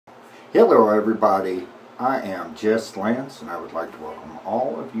Hello everybody, I am Just Lance and I would like to welcome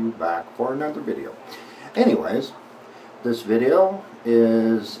all of you back for another video. Anyways, in this video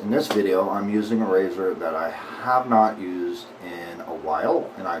I'm using a razor that I have not used in a while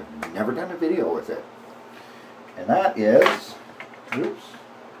and I've never done a video with it. And that is,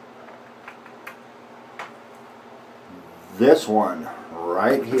 this one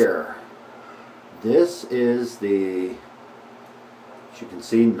right here. This is the, as you can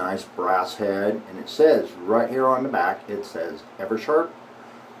see, nice brass head, and it says right here on the back, it says Eversharp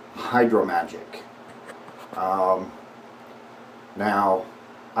Hydro Magic. Now,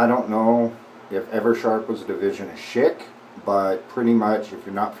 I don't know if Eversharp was a division of Schick, but pretty much, if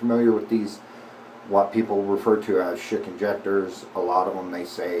you're not familiar with these, what people refer to as Schick injectors, a lot of them they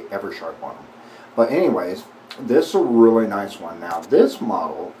say Eversharp on them. But anyways, this is a really nice one. Now, this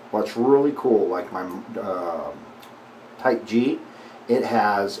model, what's really cool, like my Type G, it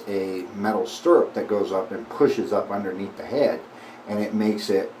has a metal stirrup that goes up and pushes up underneath the head, and it makes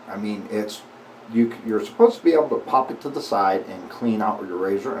it, I mean, it's, you're supposed to be able to pop it to the side and clean out with your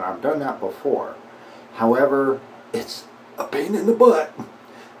razor, and I've done that before. However, it's a pain in the butt.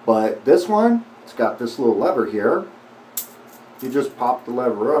 But this one, it's got this little lever here. You just pop the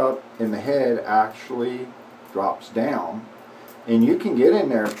lever up and the head actually drops down, and you can get in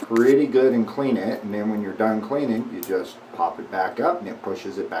there pretty good and clean it, and then when you're done cleaning you just pop it back up and it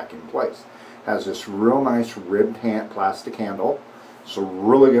pushes it back in place. Has this real nice ribbed plastic handle. It's a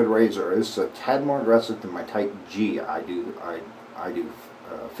really good razor. It's a tad more aggressive than my Type G I do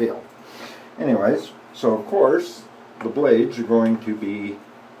feel. Anyways, so of course the blades are going to be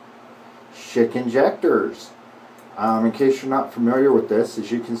Schick injectors. In case you're not familiar with this,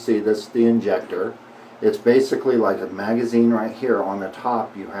 as you can see, this is the injector. It's basically like a magazine right here. On the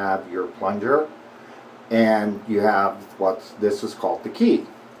top you have your plunger, and you have this is called the key.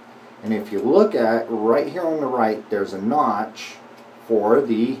 And if you look at right here on the right, there's a notch for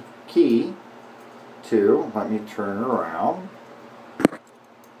the key to, let me turn it around,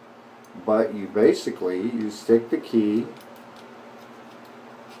 but you basically, you stick the key,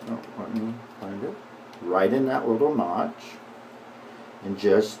 oh, let me find it, right in that little notch, and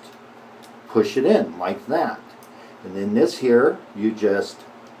just push it in like that. And then this here, you just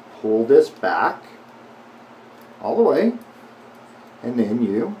pull this back all the way, and then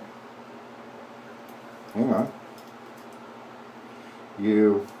you, hang on,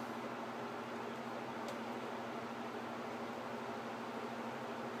 you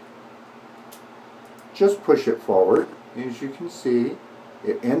just push it forward. As you can see,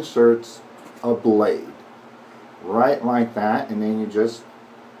 it inserts a blade right like that, and then you just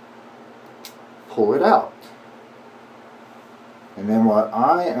pull it out. And then what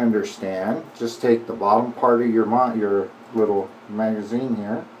I understand, just take the bottom part of your little magazine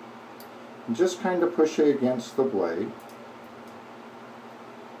here and just kind of push it against the blade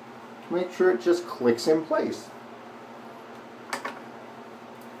to make sure it just clicks in place.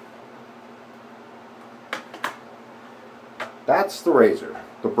 That's the razor.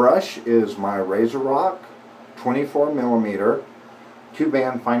 The brush is my Razor Rock 24mm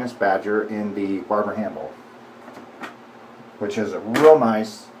 2-band Finest Badger in the barber handle, which is a real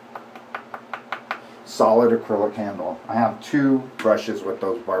nice solid acrylic handle. I have two brushes with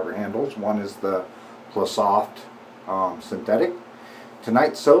those barber handles. One is the Plussoft synthetic.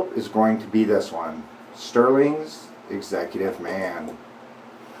 Tonight's soap is going to be this one, Sterling's Executive Man.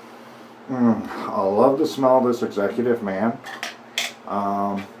 I love the smell of this Executive Man.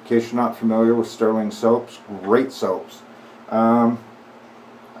 In case you're not familiar with Sterling soaps, great soaps.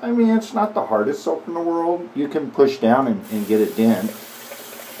 I mean, it's not the hardest soap in the world. You can push down and get a dent,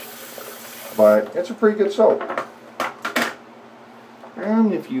 but it's a pretty good soap.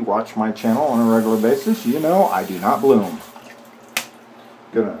 And if you watch my channel on a regular basis, you know I do not bloom.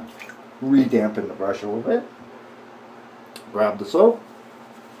 Gonna re-dampen the brush a little bit, grab the soap,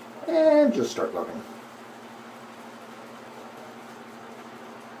 and just start rubbing.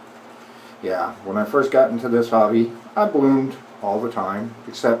 Yeah, when I first got into this hobby, I bloomed all the time,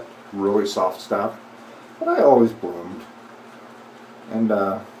 except really soft stuff, but I always bloomed. And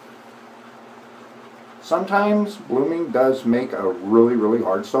sometimes blooming does make a really, really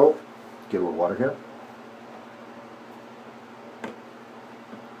hard soap. Get a little water here.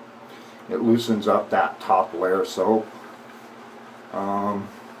 It loosens up that top layer of soap. The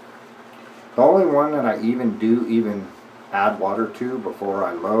only one that I even add water to before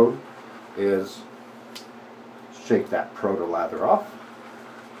I load is shake that proto lather off.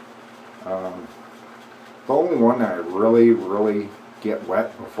 The only one that I really get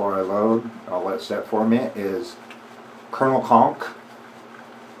wet before I load, I'll let set for a minute, is Colonel Conk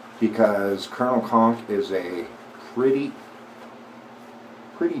because Colonel Conk is a pretty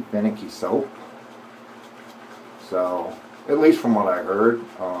finicky soap. So, at least from what I heard.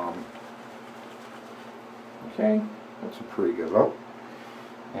 Okay, that's a pretty good look.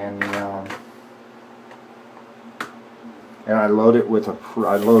 And I load it with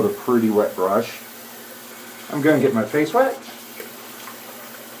I load a pretty wet brush. I'm going to get my face wet.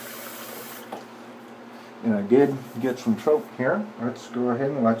 And I did get some soap here. Let's go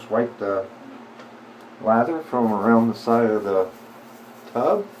ahead and let's wipe the lather from around the side of the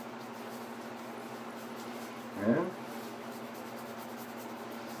tub. And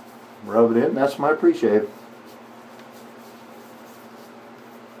rub it in. That's my pre-shave.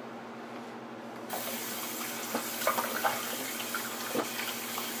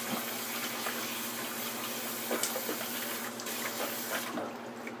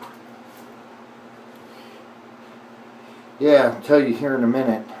 Yeah, I'll tell you here in a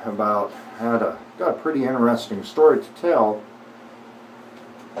minute about got a pretty interesting story to tell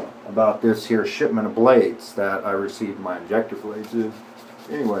about this here shipment of blades that I received my injector blades in.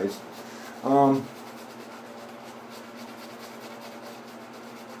 Anyways, I'll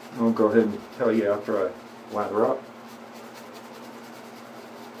go ahead and tell you after I lather up.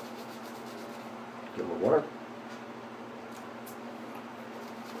 Give it a water.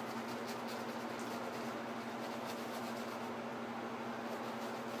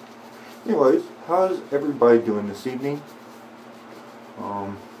 Anyways, how's everybody doing this evening? I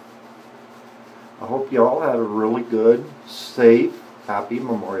hope you all had a really good, safe, happy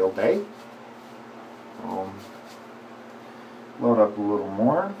Memorial Day. Load up a little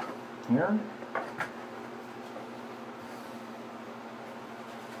more here.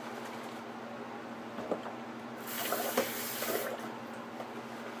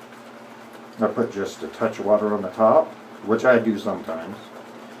 I put just a touch of water on the top, which I do sometimes.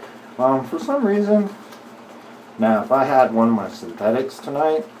 For some reason, now if I had one of my synthetics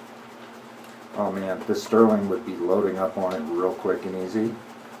tonight, oh man, this sterling would be loading up on it real quick and easy.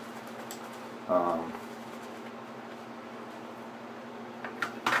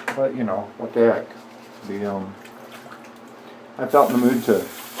 But you know, what the heck. I felt in the mood to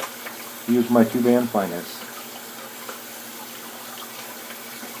use my 2-band finest.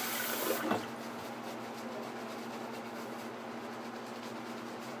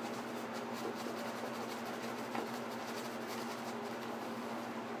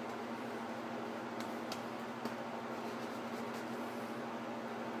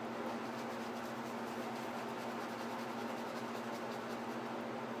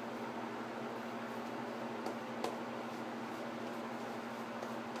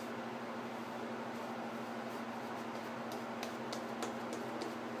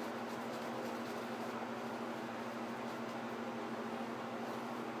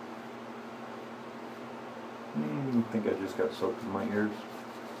 I think I just got soap in my ears.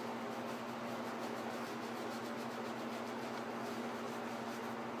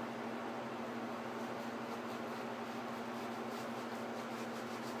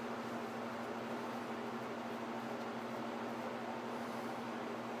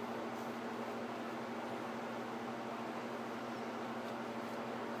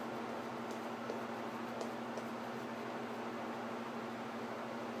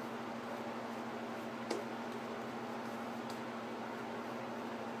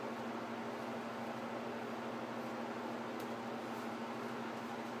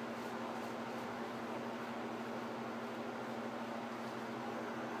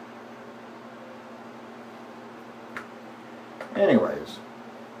 Anyways,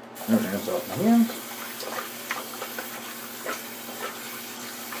 there's off my hands.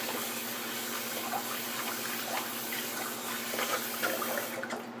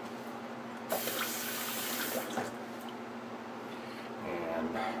 And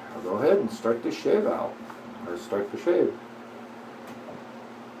I'll go ahead and start this shave out, or start the shave.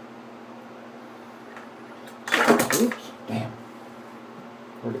 Oops, damn.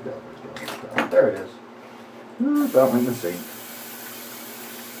 Where'd it go? Where'd it go? There it is. Ooh, about in the sink.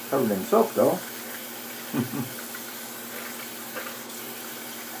 Covered in soap though.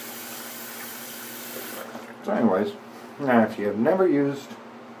 So anyways, now if you have never used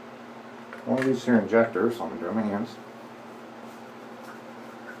one of these here injectors, let me dry my hands.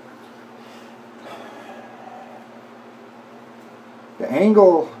 The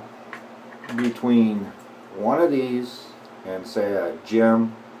angle between one of these and say a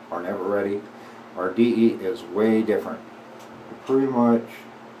Gem or Never Ready or DE is way different. Pretty much,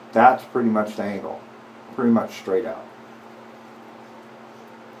 that's pretty much the angle. Pretty much straight out.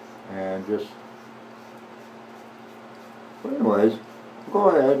 And just, but anyways, go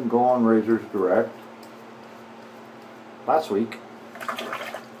ahead and go on Razors Direct last week.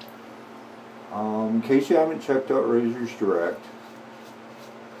 In case you haven't checked out Razors Direct,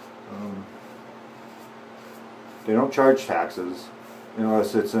 they don't charge taxes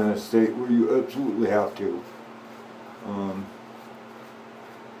unless it's in a state where you absolutely have to.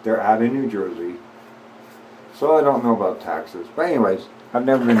 They're out in New Jersey, so I don't know about taxes. But anyways, I've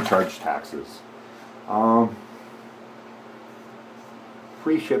never been charged taxes.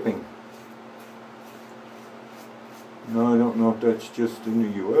 Free shipping. No, I don't know if that's just in the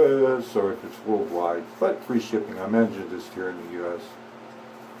U.S. or if it's worldwide, but free shipping. I imagine just here in the U.S.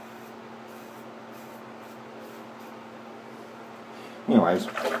 Anyways,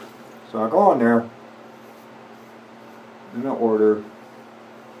 so I go on there and I order.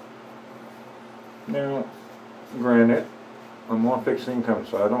 Now, granted, I'm on fixed income,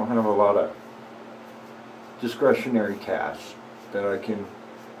 so I don't have a lot of discretionary cash that I can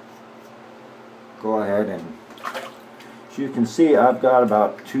go ahead and, as you can see, I've got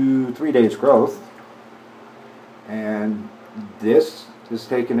about 2-3 days growth, and this is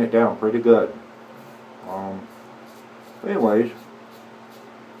taking it down pretty good. Anyways,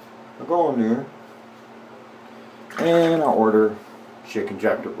 I go in there and I order Schick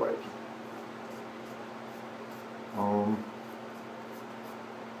injector blades.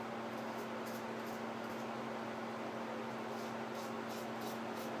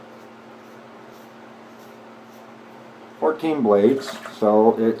 14 blades,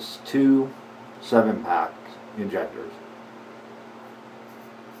 so it's 2 7-pack injectors.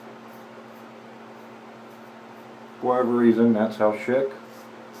 For whatever reason, that's how Schick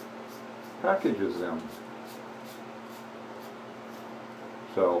packages them.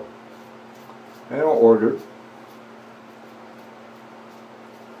 So, I ordered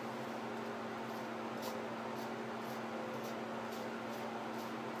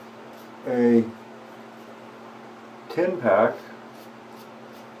a 10-pack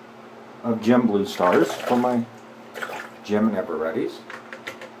of Gem Blue Stars for my Gem Never Readies.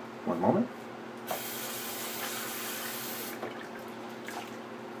 One moment.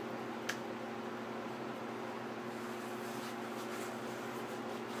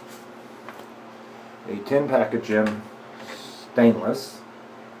 A 10-pack of Gem Stainless,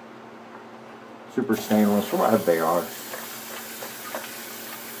 Super Stainless, whatever they are.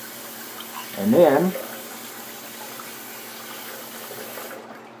 And then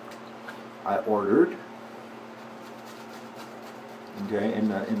I ordered, okay,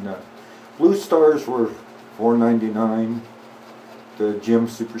 and the Blue Stars were $4.99. The Gem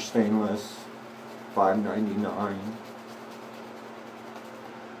Super Stainless, $5.99.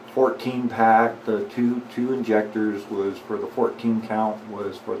 14-pack, the two injectors was for the 14 count,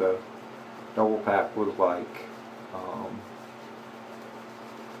 was for the double pack was like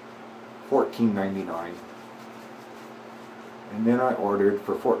 $14.99. And then I ordered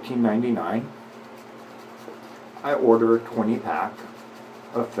for $14.99, I ordered a 20-pack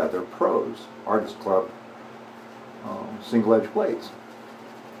of Feather Pros Artist Club single edge blades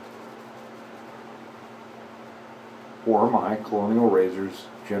for my Colonial Razors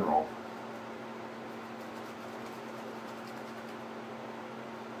General.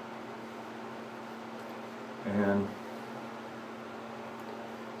 And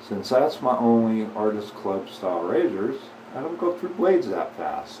since that's my only Artist Club style razors, I don't go through blades that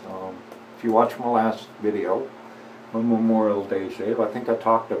fast. If you watch my last video on Memorial Day shave, I think I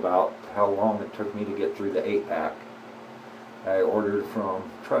talked about how long it took me to get through the 8-pack I ordered from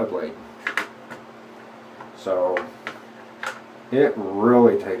Tri-Blade. So it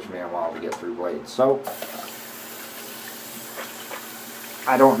really takes me a while to get through blades. So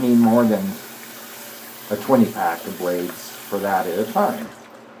I don't need more than a 20-pack of blades for that at a time.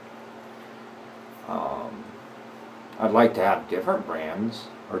 I'd like to have different brands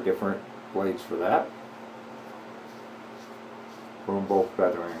or different blades for that. From both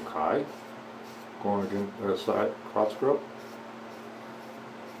Feather and Kai. Going against the side cross grip.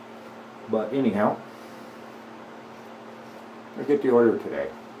 But anyhow, I get the order today.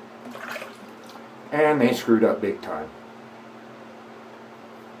 And they screwed up big time.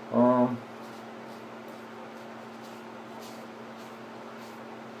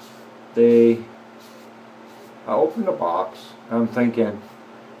 I opened the box, and I'm thinking,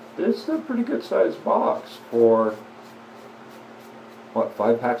 this is a pretty good sized box for, what,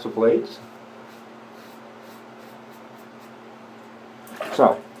 5 packs of blades?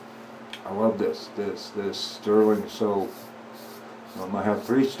 So, I love this sterling soap. I have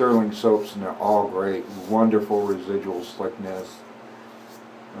 3 sterling soaps, and they're all great. Wonderful residual slickness,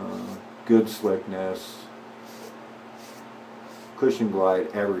 good slickness, cushion glide,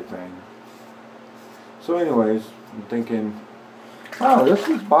 everything. So anyways, I'm thinking, wow,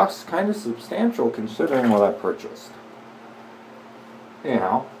 this box is kind of substantial considering what I purchased.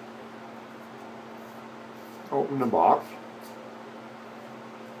 Anyhow, open the box.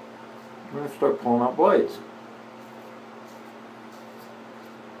 I'm going to start pulling out blades.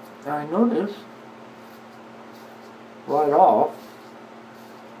 And I noticed right off,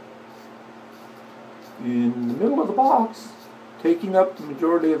 in the middle of the box, taking up the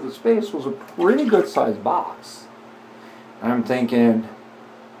majority of the space, was a pretty good sized box. And I'm thinking,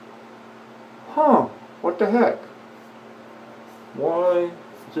 huh, what the heck? Why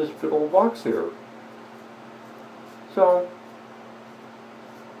is this big old box here? So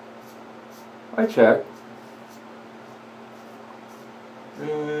I checked,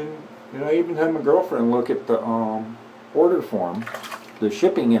 and I even had my girlfriend look at the order form, the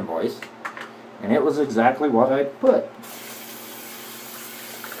shipping invoice, and it was exactly what I'd put.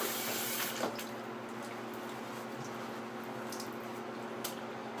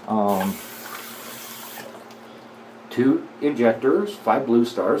 Two injectors, 5 blue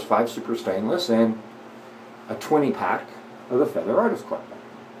stars, 5 super stainless, and a 20 pack of the Feather Artist Club.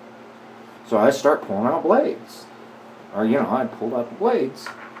 So I start pulling out blades. Or, I pulled out the blades.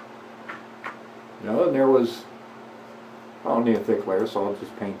 And there was, I don't need a thick layer, so I'll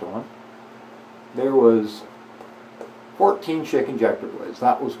just paint on. There was 14 Schick injector blades.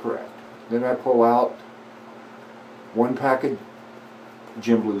 That was correct. Then I pull out 1 pack of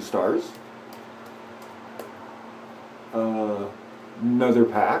Gem Blue Stars, another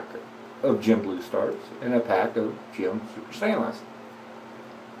pack of Gem Blue Stars, and a pack of Gem Super Stainless.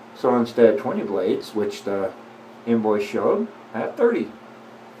 So instead of 20 blades, which the invoice showed, I had 30.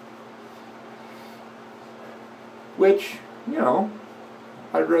 Which,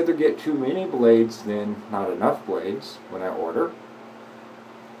 I'd rather get too many blades than not enough blades when I order.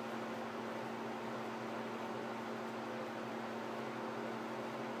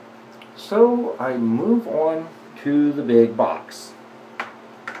 So I move on to the big box.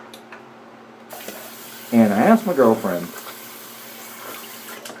 And I asked my girlfriend,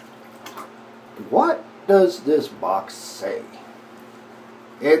 what does this box say?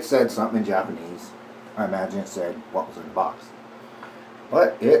 It said something in Japanese. I imagine it said what was in the box.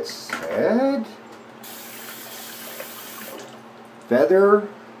 But it said Feather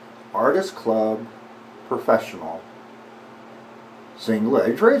Artist Club Professional Single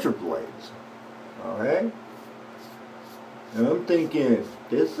Edge Razor Blades. Okay? And I'm thinking,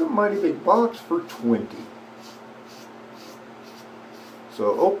 this is a mighty big box for 20.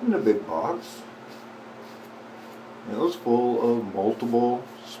 So open the big box. It was full of multiple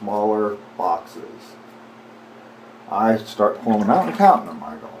smaller boxes. I start pulling them out and counting them.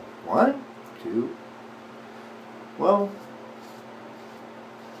 I go, 1, 2. Well,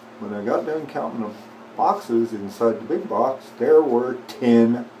 when I got done counting the boxes inside the big box, there were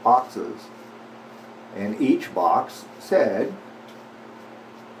 10 boxes. And each box said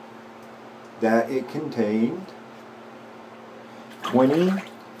that it contained 20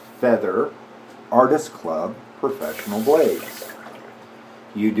 Feather Artist Club Professional Blades.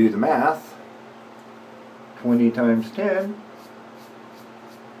 You do the math, 20 times 10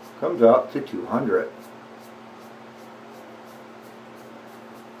 comes out to 200.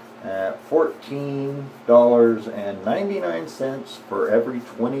 At $14.99 for every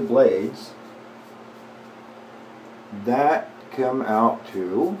 20 blades, that come out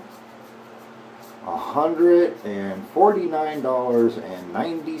to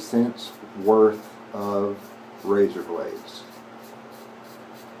 $149.90 worth of razor blades.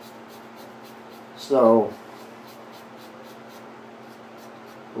 So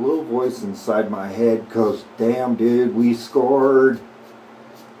a little voice inside my head goes, damn dude, we scored.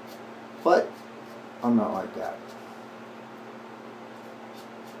 But I'm not like that.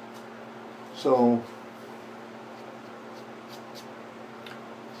 So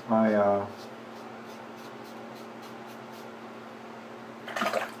I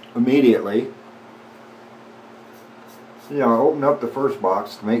immediately, opened up the first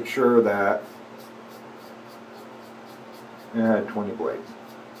box to make sure that it had 20 blades.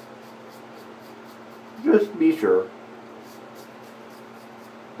 Just to be sure.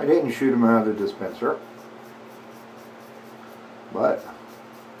 I didn't shoot them out of the dispenser, but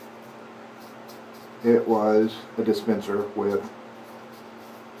it was a dispenser with,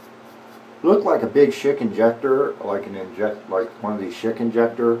 looked like a big Schick injector, like one of these Schick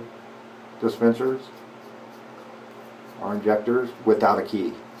injector dispensers or injectors without a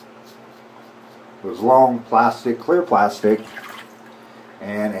key. It was long plastic, clear plastic,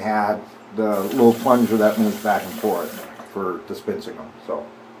 and it had the little plunger that moves back and forth. for dispensing them. So,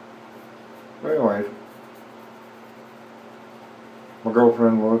 anyways, my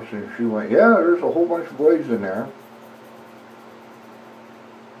girlfriend looks and she went, yeah, there's a whole bunch of blades in there.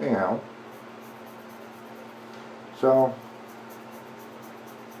 Anyhow, so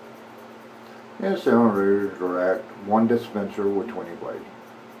it's the Razor Direct, one dispenser with 20 blades.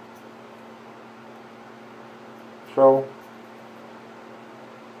 So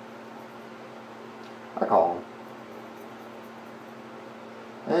I call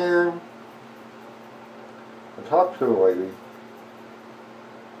him and I talked to the lady,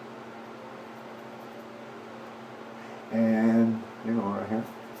 and you know, right here,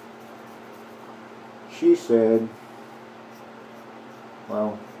 she said,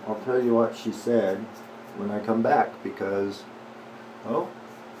 well, I'll tell you what she said when I come back, because, well,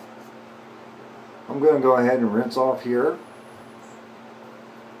 I'm going to go ahead and rinse off here,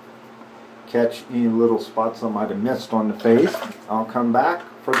 catch any little spots I might have missed on the face. I'll come back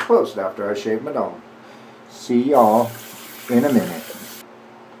for the post after I shave my dome. See y'all in a minute.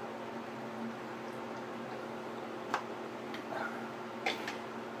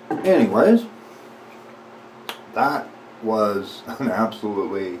 Anyways, that was an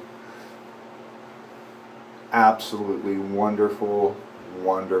absolutely wonderful,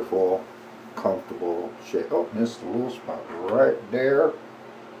 comfortable shave. Oh, missed a little spot right there.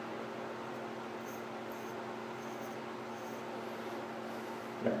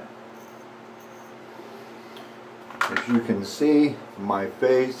 There. As you can see, my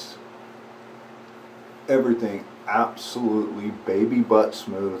face, everything absolutely baby butt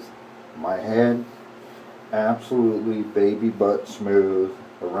smooth. My head, absolutely baby butt smooth.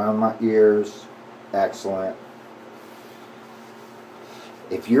 Around my ears, excellent.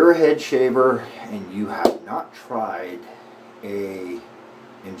 If you're a head shaver and you have not tried a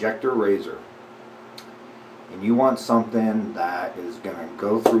injector razor, and you want something that is going to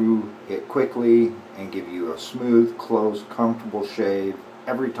go through it quickly and give you a smooth, close, comfortable shave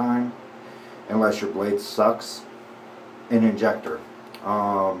every time, unless your blade sucks, an injector.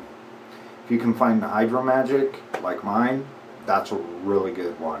 If you can find the Hydro Magic, like mine, that's a really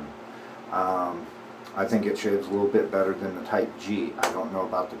good one. I think it shaves a little bit better than the Type G. I don't know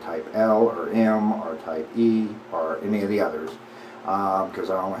about the Type L or M or Type E or any of the others, because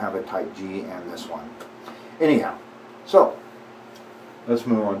I only have a Type G and this one. Anyhow, so let's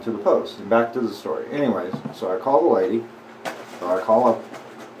move on to the post and back to the story. Anyways, so I call the lady, or I call up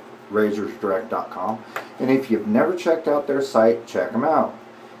razorsdirect.com, and if you've never checked out their site, check them out.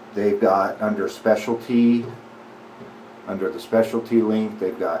 They've got under specialty, under the specialty link,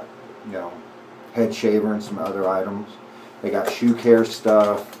 they've got, you know, head shaver and some other items. They got shoe care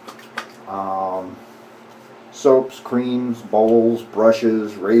stuff, soaps, creams, bowls,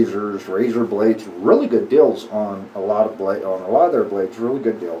 brushes, razors, razor blades. Really good deals on a lot of their blades. Really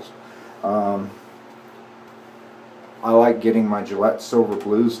good deals. I like getting my Gillette Silver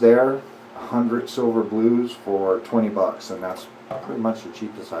Blues there. 100 Silver Blues for 20 bucks, and that's pretty much the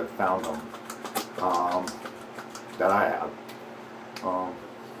cheapest I've found them that I have.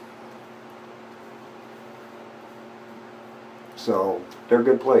 So they're a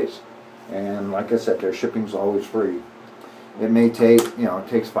good place, and like I said, their shipping's always free. It may take, you know, it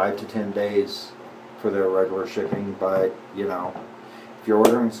takes 5 to 10 days for their regular shipping, but you know, if you're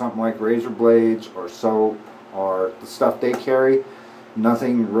ordering something like razor blades or soap or the stuff they carry,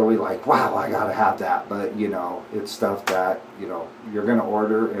 nothing really like, wow, I gotta have that, but you know, it's stuff that, you know, you're gonna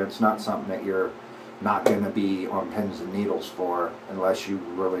order, and it's not something that you're not going to be on pins and needles for, unless you're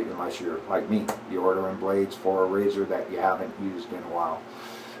like me, you're ordering blades for a razor that you haven't used in a while.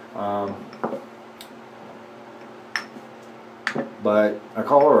 But I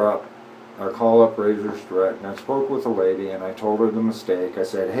call up Razors Direct, and I spoke with a lady, and I told her the mistake. I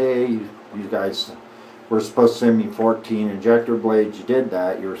said, hey, you guys were supposed to send me 14 injector blades. You did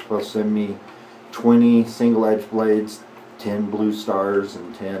that. You were supposed to send me 20 single edge blades, 10 blue stars,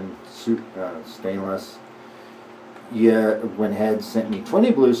 and 10 stainless. Yeah, went ahead and sent me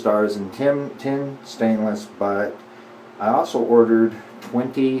 20 blue stars and 10 stainless, but I also ordered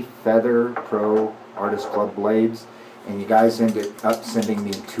 20 Feather Pro Artist Club blades, and you guys ended up sending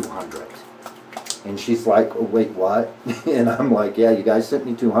me 200. And she's like, oh, wait, what? And I'm like, yeah, you guys sent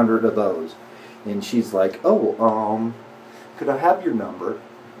me 200 of those. And she's like, oh, could I have your number?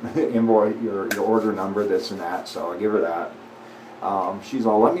 Invoice, your order number, this and that. So I give her that. She's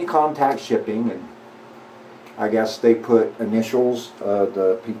all, let me contact shipping, and I guess they put initials,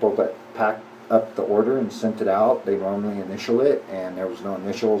 the people that packed up the order and sent it out, they normally initial it, and there was no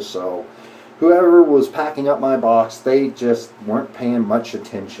initials, so whoever was packing up my box, they just weren't paying much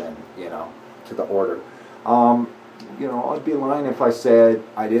attention, you know, to the order. you know, I'd be lying if I said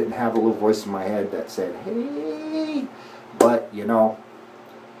I didn't have a little voice in my head that said, hey. But, you know,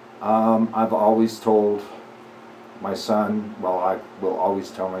 I've always told my son, well, I will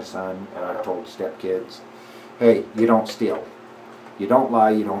always tell my son, and I've told stepkids, hey, you don't steal. You don't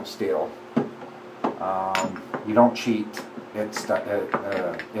lie, you don't steal. You don't cheat. It's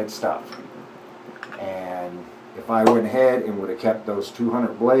stuff. And if I went ahead and would have kept those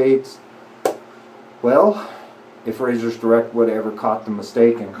 200 blades, well, if Razors Direct would have ever caught the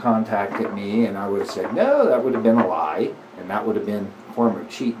mistake and contacted me, and I would have said, no, that would have been a lie, and that would have been a form of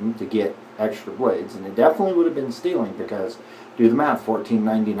cheating to get extra blades, and it definitely would have been stealing, because do the math,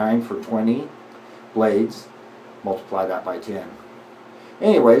 $14.99 for 20 blades, multiply that by 10.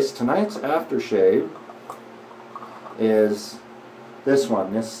 Anyways, tonight's aftershave is this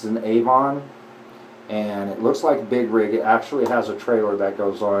one. This is an Avon, and it looks like a big rig. It actually has a trailer that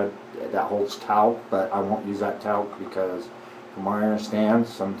goes on that holds talc, but I won't use that talc because, from what I understand,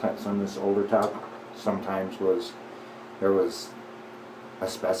 sometimes some of this older talc sometimes there was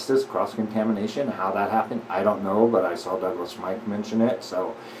asbestos cross-contamination. How that happened, I don't know, but I saw Douglas Mike mention it,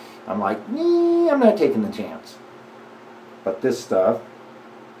 so I'm like, I'm not taking the chance. But this stuff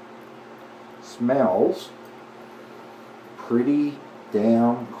smells pretty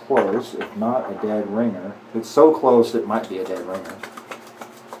damn close, if not a dead ringer. It's so close it might be a dead ringer.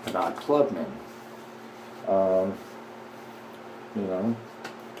 Not Clubman. You know,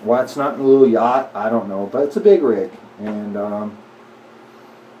 why it's not in a little yacht, I don't know, but it's a big rig, and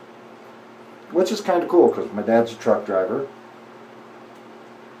which is kind of cool because my dad's a truck driver,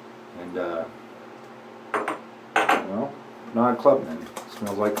 and well, Nod Clubman. It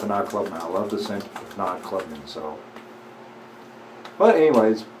smells like the Nod Clubman. I love the scent of Nod Clubman. So, but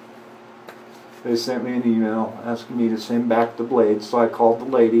anyways, they sent me an email asking me to send back the blades, so I called the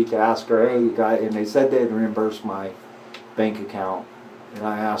lady to ask her, hey, you got, and they said they'd reimburse my bank account, and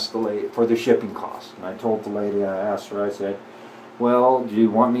I asked the lady for the shipping costs, and I told the lady, I asked her, I said, well, do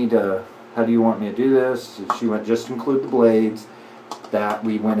you want me to, how do you want me to do this? And she went, just include the blades, that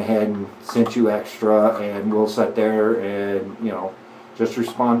we went ahead and sent you extra, and we'll sit there and, you know, just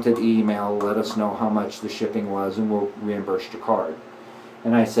respond to the email, let us know how much the shipping was, and we'll reimburse your card.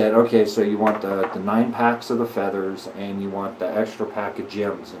 And I said, okay, so you want the 9 packs of the feathers, and you want the extra pack of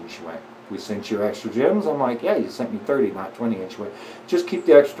gems. And she went, we sent you extra gems? I'm like, yeah, you sent me 30, not 20. And she went, just keep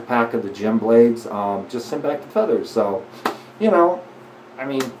the extra pack of the gem blades, just send back the feathers. So, you know, I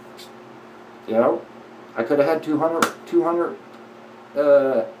mean, you know, I could have had 200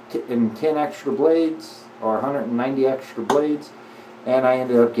 and 10 extra blades, or 190 extra blades, and I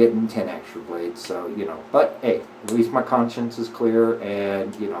ended up getting 10 extra blades. So, you know, but hey, at least my conscience is clear,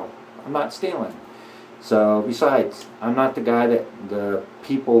 and, you know, I'm not stealing. So, besides, I'm not the guy the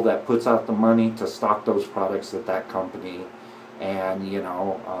people that puts out the money to stock those products at that company, and, you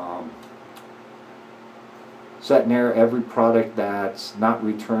know, setting there every product that's not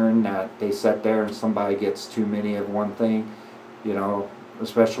returned, that they set there and somebody gets too many of one thing, you know,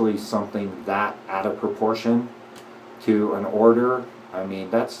 especially something that out of proportion to an order. I mean,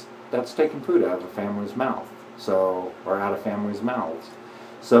 that's taking food out of a family's mouth, so, or out of families' mouths.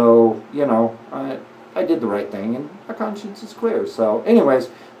 So, you know, I did the right thing, and my conscience is clear. So,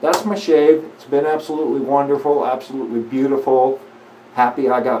 anyways, that's my shave. It's been absolutely wonderful, absolutely beautiful. Happy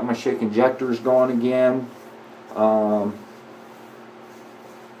I got my shake injectors going again. I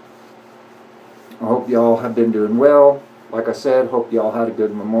hope y'all have been doing well. Like I said, hope y'all had a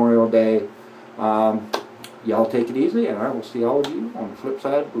good Memorial Day. Y'all take it easy, and I will see all of you on the flip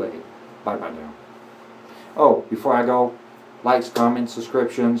side of the blade. Bye-bye now. Oh, before I go, likes, comments,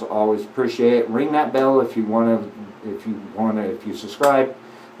 subscriptions, always appreciate it. Ring that bell if you subscribe.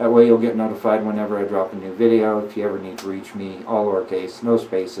 That way you'll get notified whenever I drop a new video. If you ever need to reach me, all lowercase, no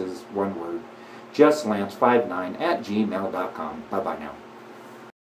spaces, one word, justlance59@gmail.com. Bye-bye now.